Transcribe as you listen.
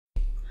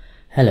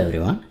Hello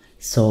everyone.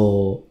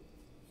 So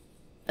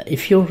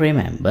if you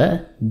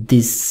remember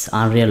this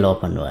Unreal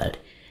Open World,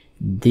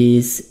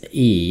 this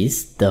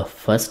is the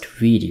first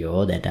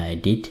video that I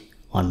did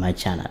on my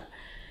channel,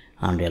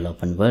 Unreal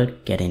Open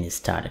World getting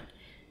started.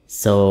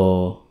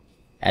 So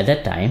at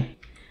that time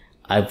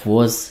I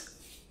was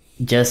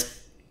just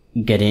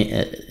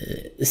getting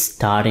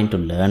starting to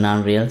learn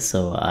Unreal,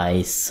 so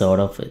I sort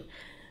of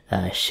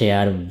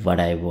shared what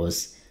I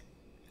was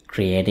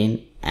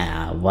creating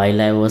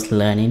while I was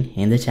learning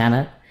in the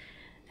channel,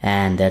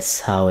 and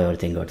that's how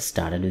everything got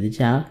started with the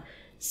channel.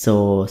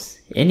 So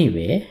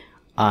anyway,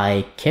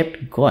 I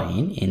kept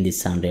going in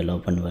this Unreal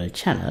Open World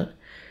channel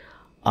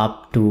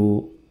up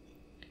to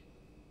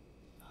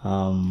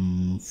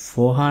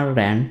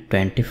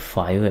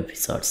 425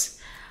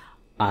 episodes.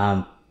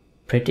 I'm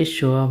pretty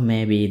sure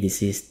maybe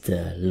this is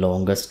the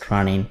longest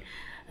running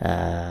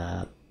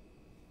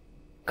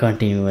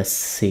continuous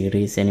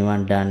series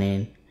anyone done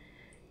in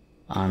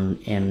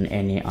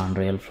any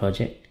Unreal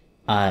project.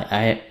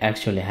 I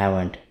actually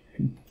haven't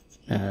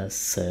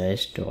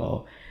searched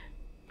or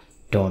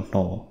don't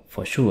know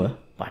for sure,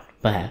 but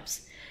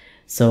perhaps.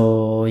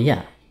 So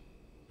yeah,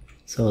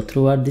 so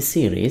throughout this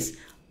series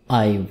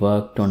I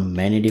worked on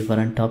many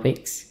different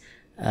topics,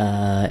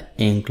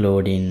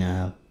 including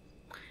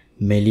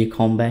melee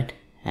combat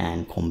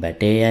and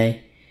combat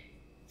AI.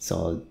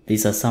 So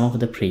these are some of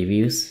the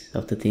previews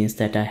of the things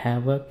that I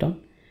have worked on,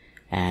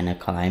 and a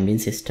climbing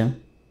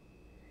system.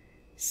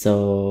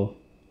 So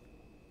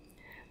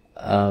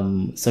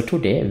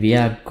today we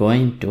are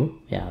going to,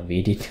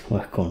 we did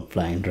work on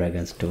Flying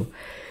Dragons too.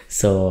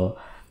 So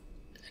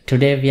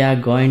today we are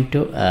going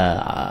to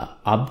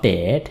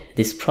update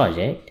this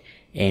project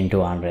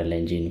into Unreal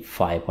Engine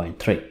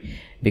 5.3,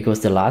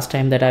 because the last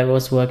time that I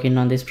was working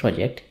on this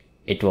project,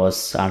 it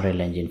was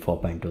Unreal Engine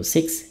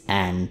 4.26,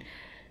 and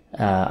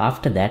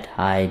after that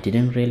I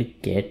didn't really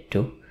get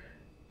to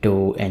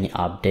do any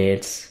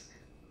updates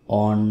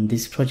on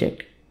this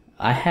project.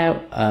 I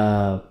have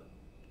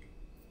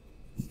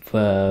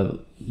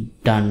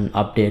done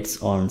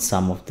updates on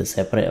some of the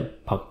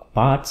separate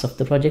parts of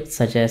the project,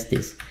 such as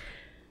this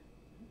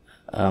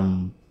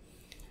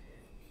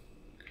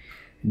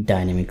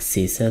dynamic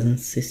season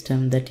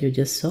system that you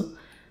just saw,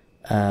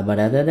 but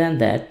other than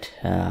that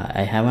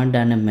I haven't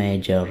done a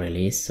major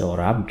release or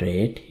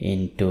update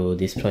into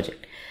this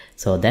project.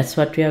 So that's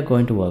what we are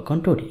going to work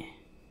on today.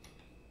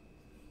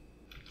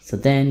 So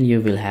then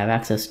you will have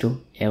access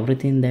to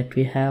everything that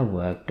we have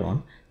worked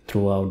on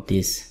throughout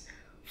these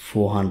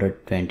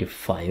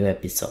 425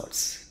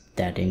 episodes,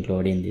 that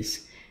including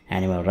this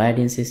animal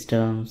riding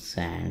systems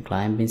and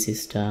climbing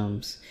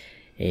systems,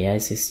 AI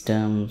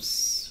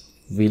systems,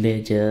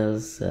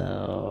 villages,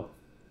 a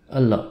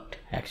lot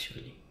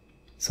actually.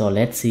 So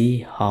let's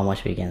see how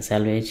much we can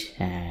salvage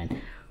and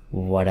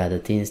what are the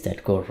things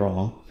that go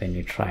wrong when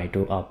we try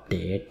to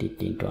update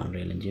it into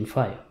Unreal Engine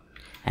 5.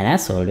 And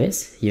as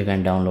always, you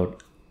can download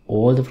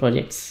all the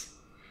project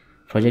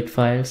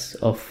files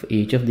of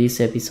each of these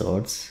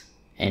episodes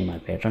in my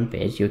Patreon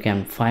page. You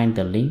can find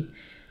the link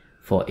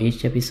for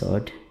each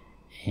episode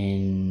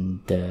in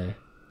the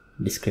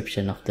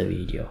description of the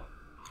video.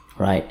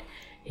 Right,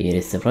 here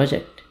is the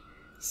project.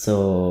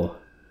 So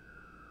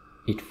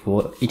it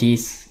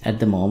is at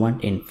the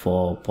moment in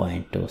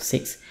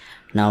 4.26.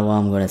 Now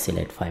I'm gonna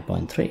select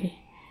 5.3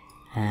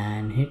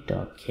 and hit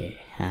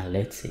OK, and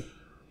let's see.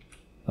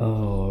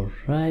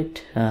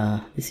 Alright,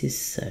 this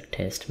is a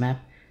test map.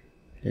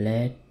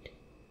 Let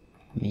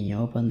me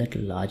open that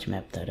large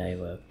map that I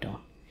worked on.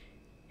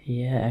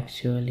 Here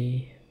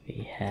actually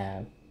we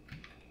have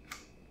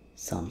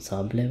some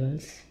sub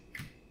levels.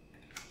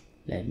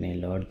 Let me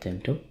load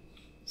them too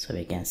so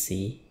we can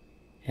see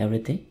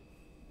everything.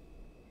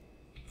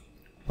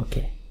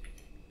 Okay,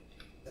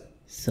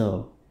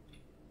 so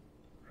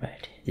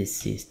right,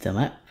 this is the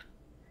map.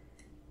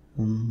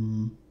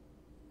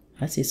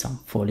 I see some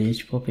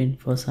foliage popping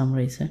for some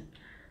reason.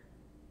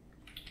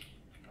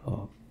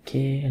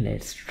 Okay,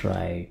 let's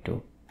try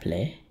to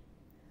play.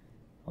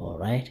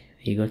 Alright,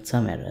 we got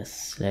some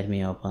errors. Let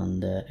me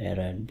open the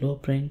error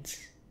blueprints,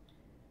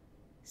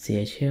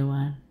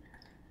 𝐒𝐮𝐩𝐻𝐭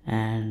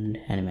and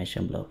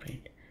animation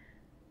blueprint.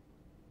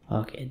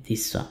 Okay,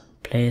 this one,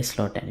 play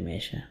slot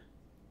animation,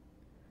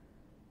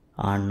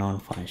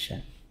 unknown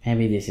function.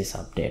 Maybe this is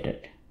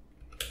updated.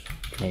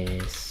 Play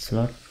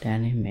slot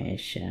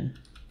animation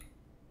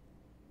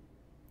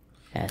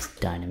as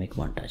dynamic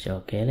montage.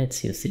 Okay,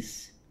 let's use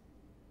this.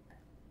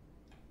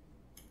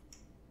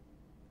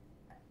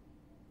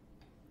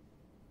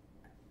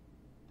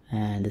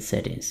 And the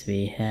settings,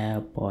 we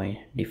have point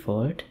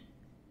default.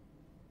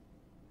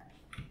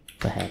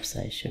 Perhaps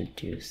I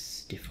should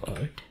use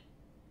default.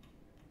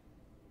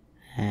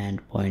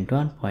 And point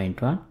one,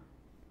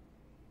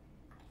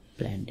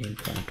 blending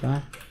point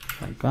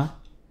one.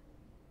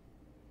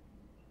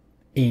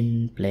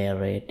 In player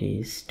rate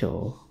is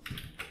 2.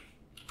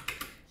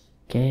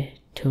 Okay,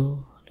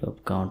 2,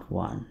 loop count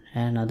 1,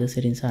 and other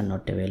settings are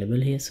not available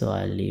here, so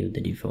I'll leave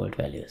the default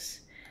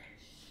values.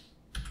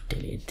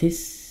 Delete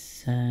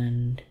this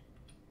and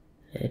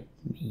let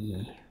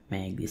me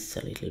make this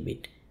a little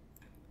bit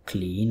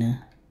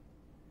cleaner.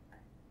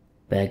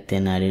 Back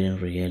then I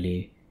didn't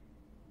really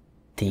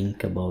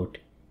think about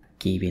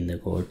keeping the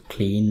code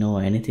clean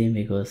or anything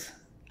because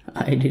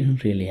I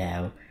didn't really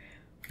have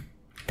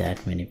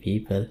that many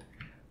people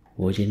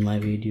watching my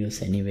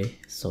videos anyway,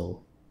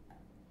 so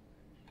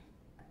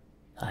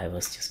I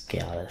was just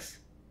careless.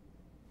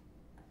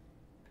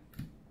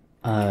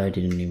 I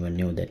didn't even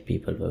know that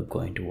people were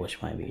going to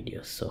watch my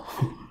videos, so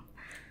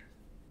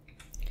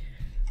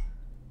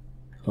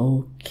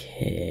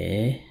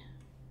okay,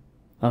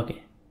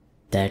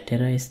 that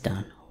error is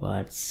done.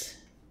 What's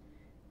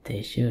the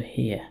issue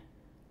here?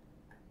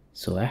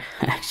 So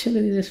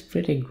actually this is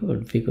pretty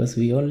good because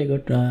we only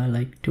got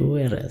like 2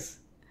 errors.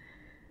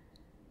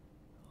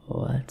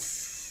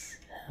 What's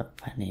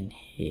happening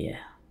here?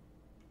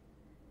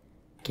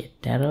 Get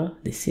error,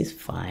 this is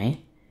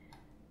fine.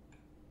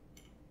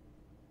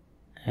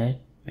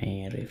 Let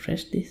me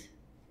refresh this.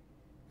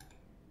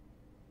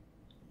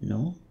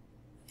 No.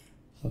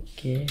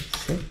 Okay,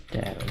 set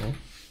error.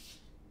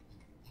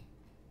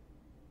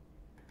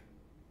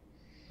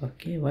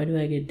 Okay, why do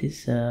I get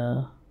this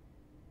edit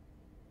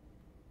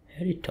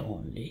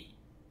only?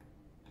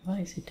 Why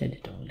is it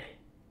edit only?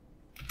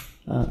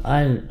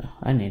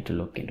 I need to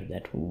look into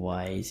that.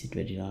 Why is it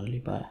edit only?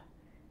 But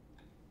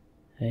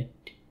let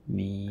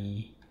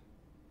me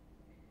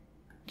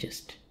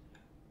just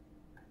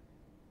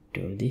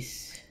do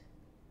this.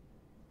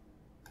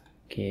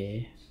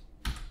 Okay,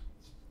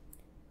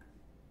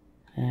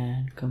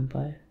 and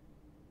compile.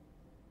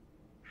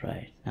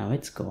 Right, now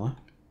it's gone.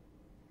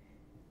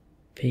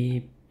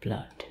 P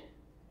blood.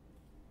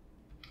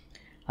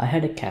 I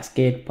had a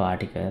cascade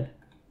particle.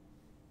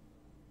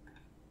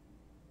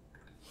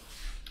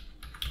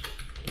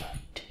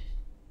 Blood.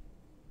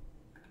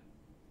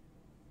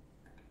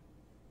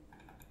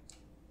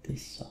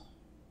 This one.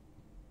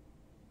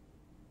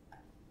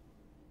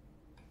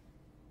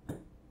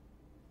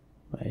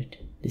 Right,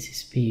 this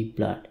is P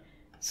blood.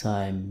 So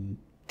I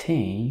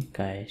think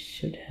I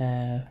should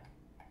have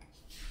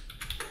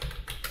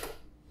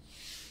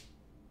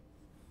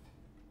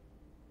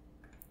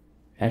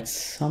at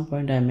some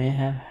point I may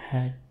have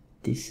had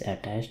this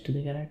attached to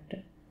the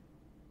character.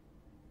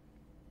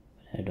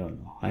 But I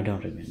don't know. I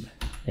don't remember.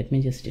 Let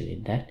me just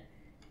delete that.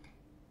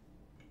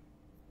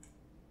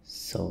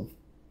 So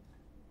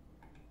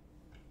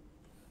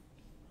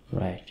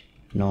right,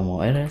 no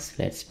more errors.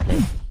 Let's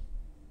play.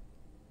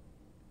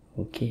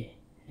 Okay,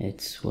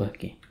 it's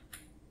working.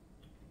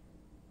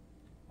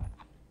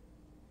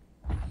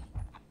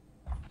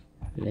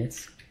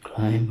 Let's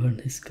climb on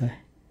this guy.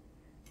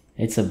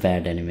 It's a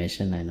bad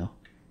animation, I know,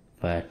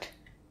 but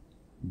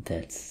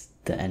that's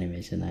the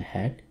animation I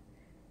had.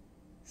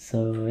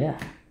 So yeah.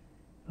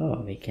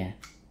 Oh, we can.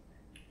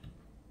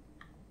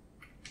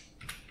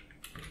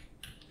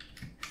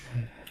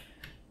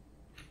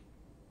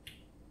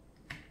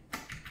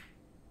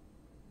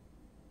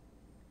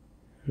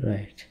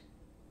 Right.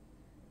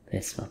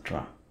 That's not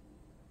wrong.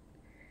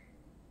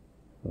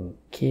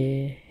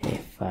 Okay,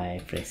 if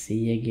I press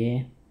E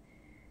again,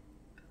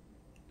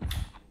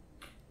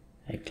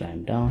 I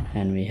climb down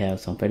and we have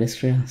some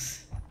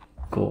pedestrians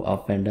go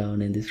up and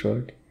down in this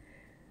road.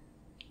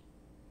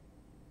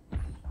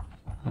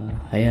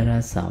 Here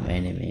are some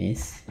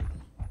enemies.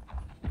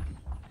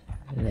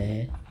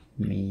 Let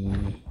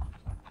me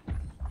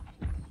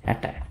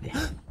attack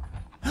them.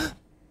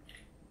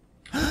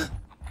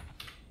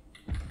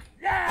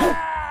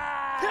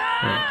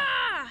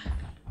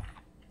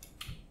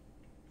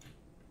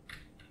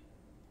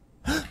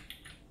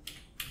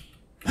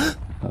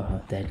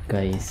 That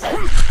guy is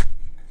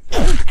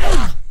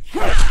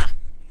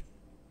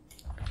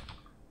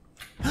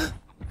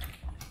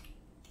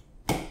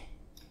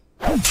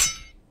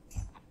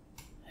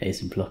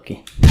he's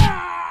blocking.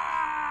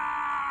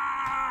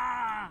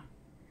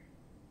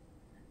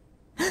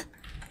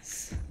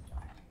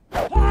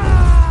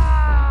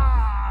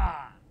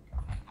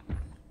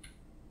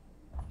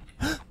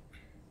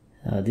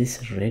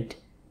 This red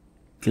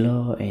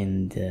glow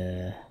in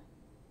the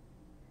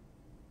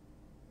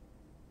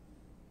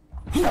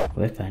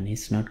weapon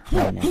is not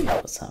going again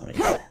for some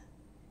reason.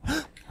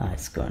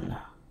 It's gone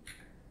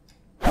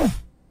now.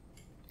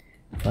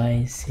 Why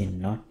is he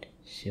not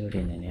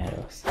shooting any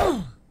arrows?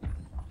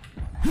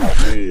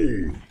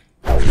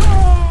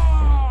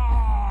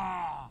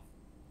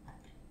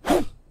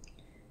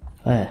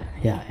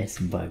 Yeah, it's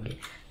buggy.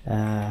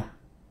 Let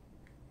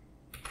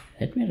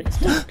me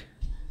restart.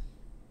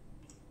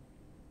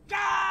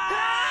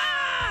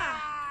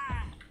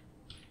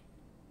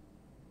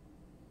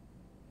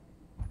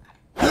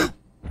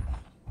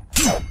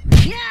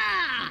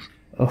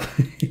 Oh,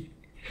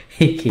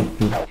 he kicked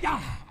me.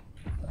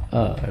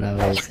 Oh,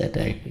 now he's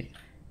attacking.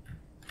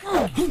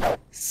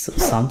 So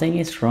something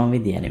is wrong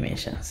with the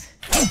animations.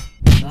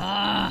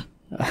 Oh,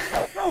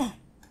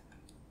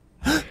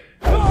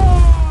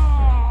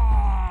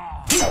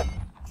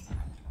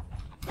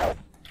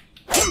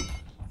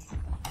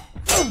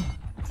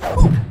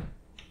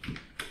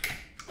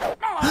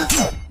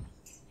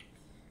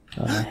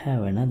 I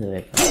have another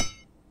weapon.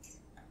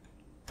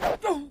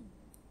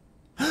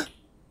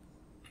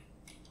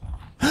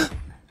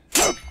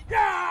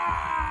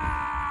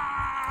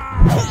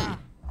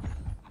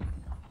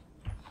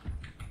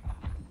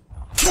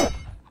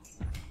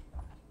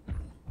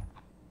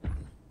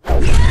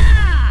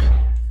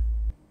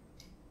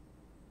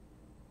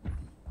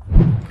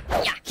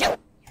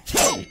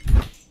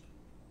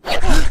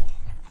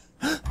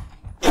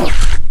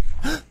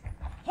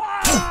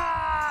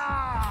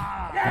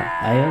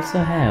 I also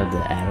have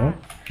the arrow.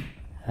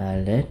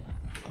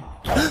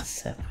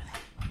 What's happening?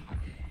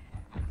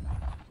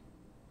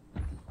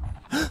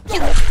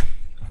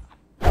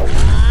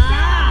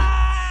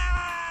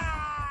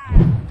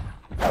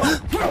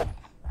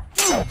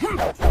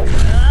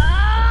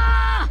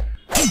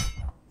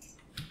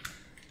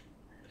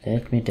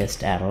 Let me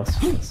test arrows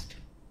first.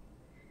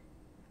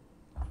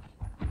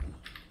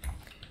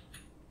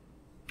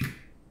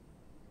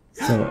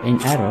 So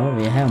in arrow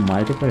we have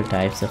multiple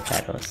types of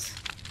arrows.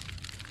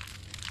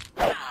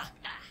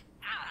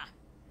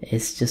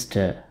 It's just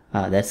a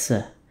that's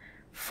a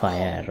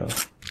fire arrow,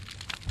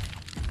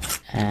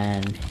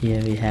 and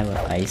here we have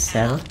a ice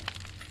arrow.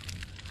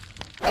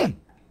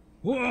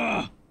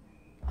 Oh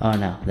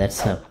no,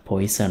 that's a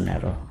poison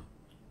arrow.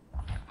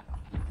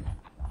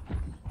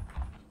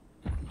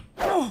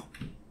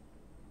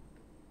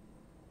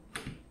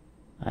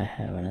 I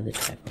have another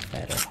type of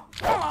arrow.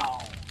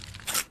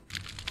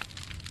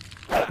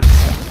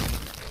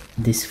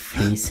 This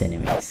freeze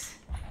enemies,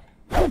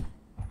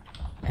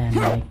 and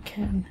I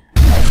can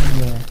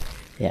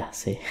yeah,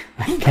 see,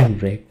 I can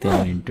break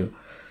them into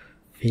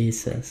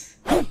pieces,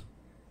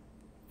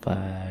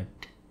 but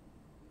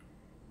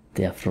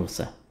they are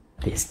frozen.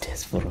 This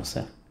is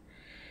frozen.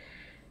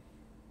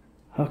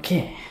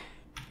 Okay,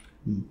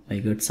 I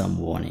got some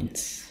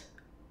warnings,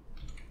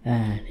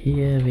 and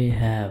here we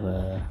have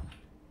a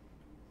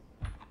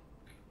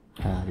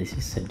this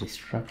is a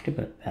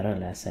destructible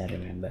barrel, as I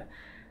remember.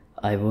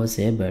 I was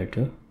able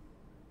to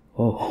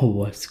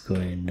what's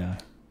going on?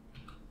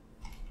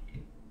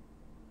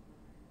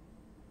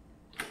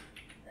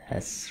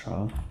 That's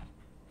wrong.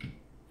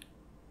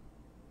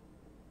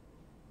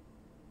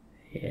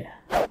 Yeah.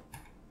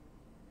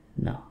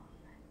 No.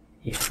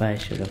 If I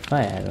shoot a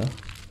fire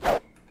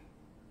arrow,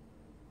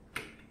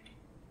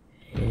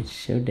 it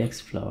should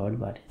explode,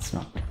 but it's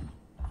not.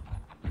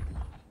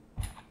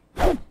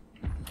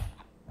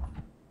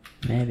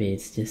 Maybe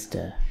it's just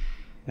a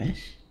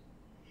mesh.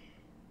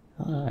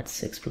 Oh,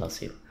 it's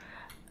explosive.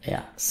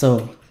 Yeah,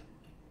 so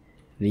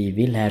we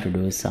will have to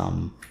do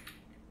some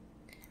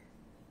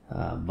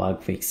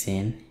bug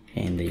fixing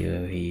in the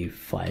UAV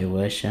 5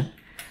 version,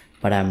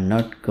 but I'm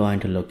not going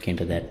to look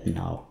into that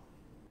now.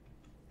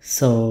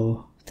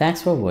 So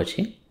thanks for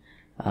watching.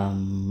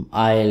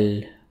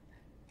 I'll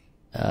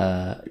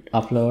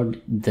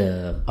upload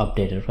the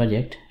updated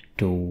project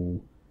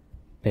to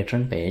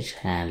Patreon page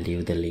and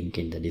leave the link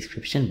in the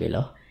description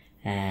below.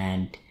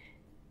 And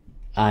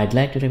I'd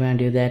like to remind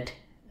you that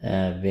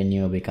when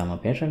you become a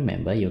Patreon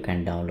member, you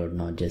can download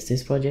not just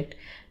this project,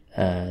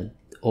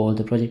 all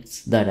the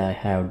projects that I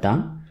have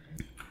done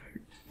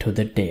to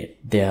the date.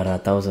 There are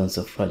thousands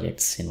of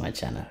projects in my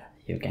channel.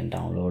 You can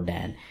download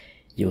and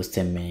use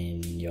them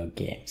in your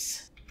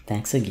games.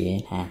 Thanks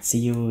again, and see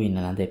you in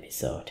another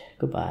episode.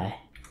 Goodbye.